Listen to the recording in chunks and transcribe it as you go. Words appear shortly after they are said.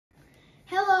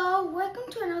Hello,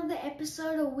 welcome to another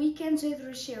episode of Weekends with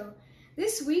Rochelle.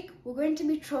 This week we're going to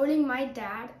be trolling my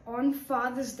dad on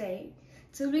Father's Day.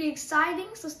 It'll be exciting,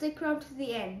 so stick around to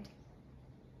the end.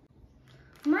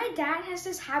 My dad has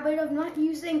this habit of not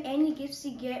using any gifts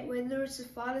he gets, whether it's a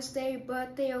Father's Day,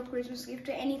 birthday or Christmas gift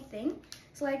or anything.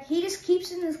 So he just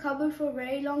keeps it in his cupboard for a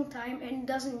very long time and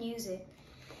doesn't use it.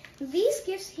 These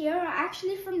gifts here are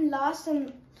actually from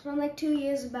like 2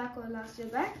 years back or last year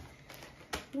back.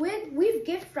 We've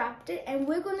gift wrapped it and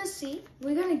we're gonna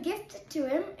gift it to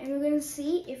him and we're gonna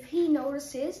see if he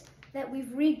notices that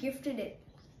we've re-gifted it.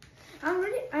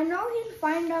 I know he'll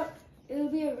find out it'll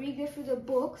be a re-gift with the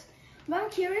books, but I'm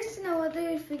curious to know whether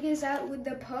he figures out with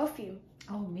the perfume.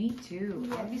 Oh, me too.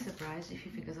 Yeah. I'll be surprised if he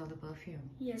figures out the perfume.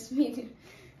 Yes, me too.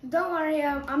 Don't worry,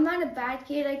 I'm not a bad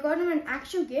kid. I got him an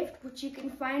actual gift, which you can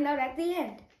find out at the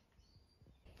end.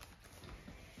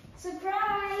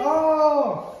 Surprise!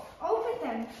 Oh! Open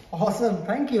them. Awesome,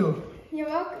 thank you. You're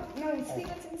welcome. No, see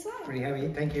what's inside. Pretty heavy,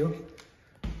 thank you.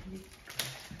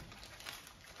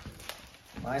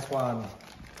 Nice one.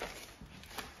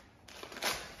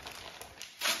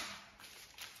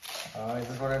 Is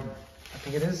this what I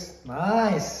think it is?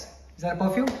 Nice. Is that a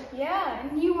perfume? Yeah,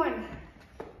 a new one.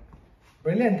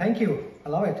 Brilliant, thank you. I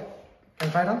love it. Can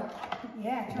I try it on?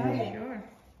 Yeah, try it. Sure.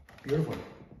 Beautiful.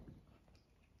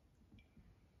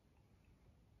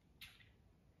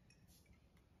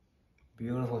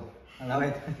 Beautiful. I love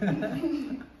it.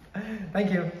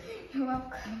 Thank you. You're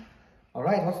welcome. All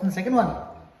right, what's in the second one?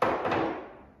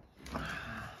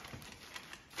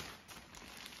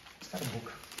 Is that a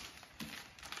book?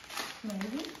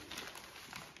 Maybe.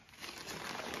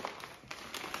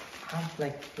 I have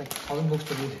like 1,000 books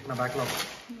to read in my backlog.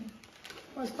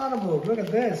 Oh, it's not a book. Look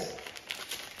at this.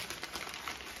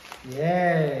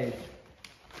 Yay.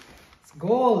 It's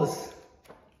goals.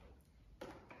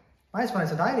 Nice one.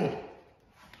 It's a diary.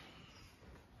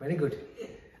 Very good.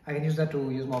 I can use that to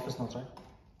use my office notes, right?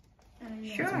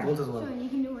 Yeah. Sure. Some goals as well. So you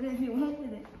can do whatever you want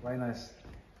with it. Very nice.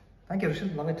 Thank you,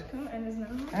 Rishit. Love it. Oh, and there's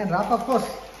another one. And Rafa, of course.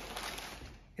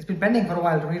 It's been pending for a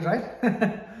while to read, right?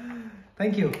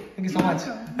 Thank you. Thank you so much.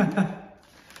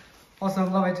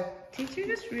 Awesome. Love it. Did you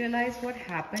just realize what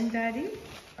happened, Daddy?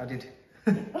 I did.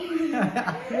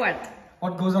 What?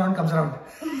 What goes around comes around.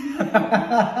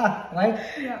 Right?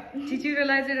 Yeah. Did you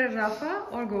realize it at Rafa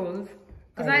or goals?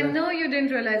 Because I I did. know you didn't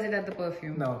realize it at the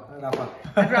perfume. No, Rafa.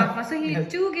 At Rafa. So he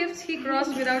Yes. 2 gifts he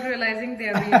crossed without realizing they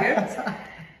are re-gifts.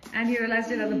 And he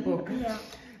realized it at the book. Yeah.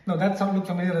 No, that sound looked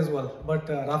familiar as well. But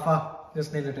Rafa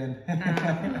just nailed it in.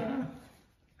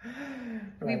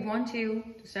 We Right. want you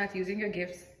to start using your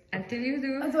gifts. Until you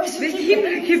do, Otherwise we you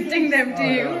keep gifting them to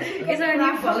you. Get It's our new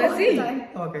Rafa all the policy. time.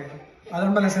 Okay. I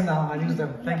learned my lesson now. I'll use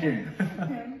them. Thank you.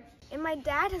 And my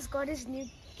dad has got his new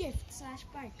gift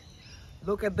 / bike.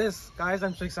 Look at this. Guys,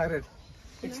 I'm so excited.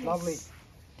 It's Nice. lovely.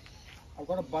 I've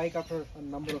got a bike after a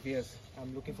number of years.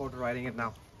 I'm looking forward to riding it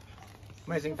now.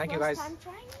 Amazing. Thank you, guys. First time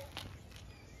trying it?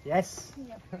 Yes.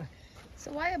 Yep.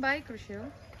 So why a bike,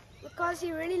 Rochelle? Because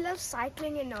he really loves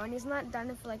cycling and he's not done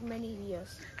it for like many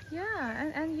years. Yeah,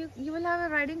 and you will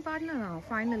have a riding partner now,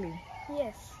 finally.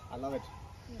 Yes. I love it.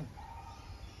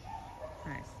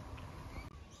 Nice.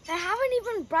 I haven't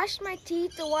even brushed my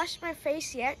teeth or washed my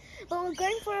face yet, but we're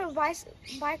going for a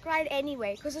bike ride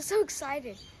anyway because we're so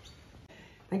excited.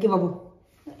 Thank you, Babu.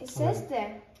 It says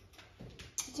there.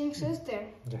 I think it says there.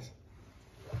 Yes.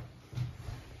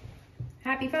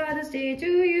 Happy Father's Day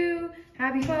to you.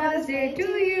 Happy Father's Day to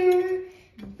you.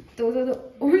 Those are the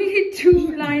only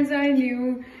 2 lines I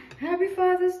knew. Happy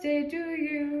Father's Day to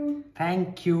you.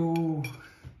 Thank you.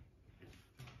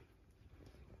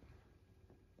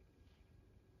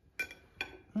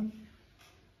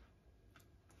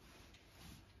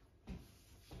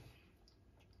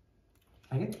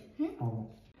 Like it? Oh.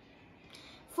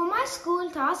 For my school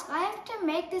task, I have to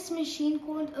make this machine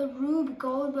called a Rube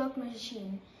Goldberg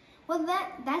machine. Well,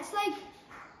 that's like,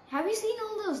 have you seen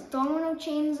all those domino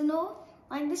chains and all?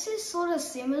 Like, this is sort of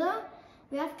similar.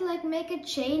 We have to make a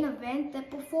chain event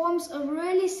that performs a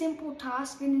really simple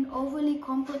task in an overly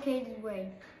complicated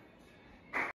way.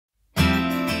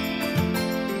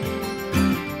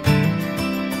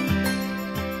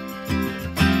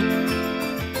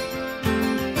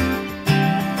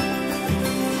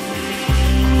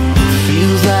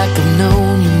 Feels like I've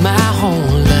known you my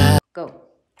whole life. Go.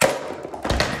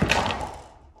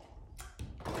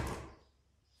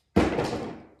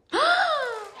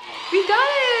 We got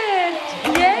it!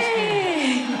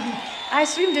 Yay!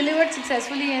 Ice cream delivered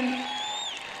successfully and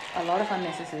a lot of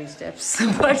unnecessary steps.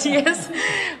 But yes,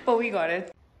 but we got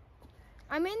it.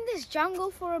 I'm in this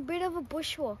jungle for a bit of a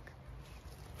bushwalk.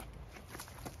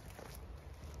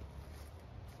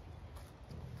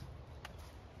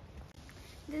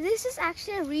 This is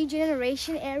actually a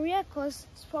regeneration area because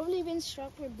it's probably been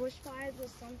struck with bushfires or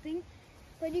something.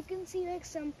 But you can see like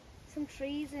some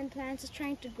trees and plants are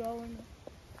trying to grow in it.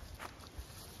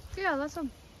 Yeah,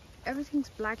 everything's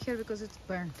black here because it's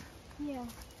burnt. Yeah.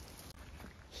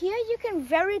 Here you can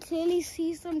very clearly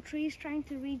see some trees trying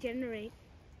to regenerate.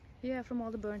 Yeah, from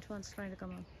all the burnt ones trying to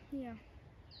come up. Yeah.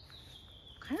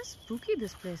 Kind of spooky,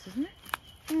 this place, isn't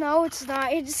it? No, it's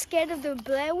not. It's scared of the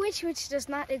Blair Witch, which does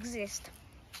not exist.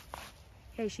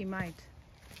 Hey, she might.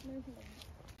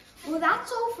 Well,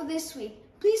 that's all for this week.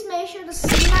 Please make sure to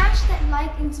smash that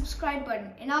like and subscribe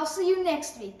button, and I'll see you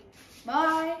next week.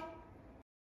 Bye.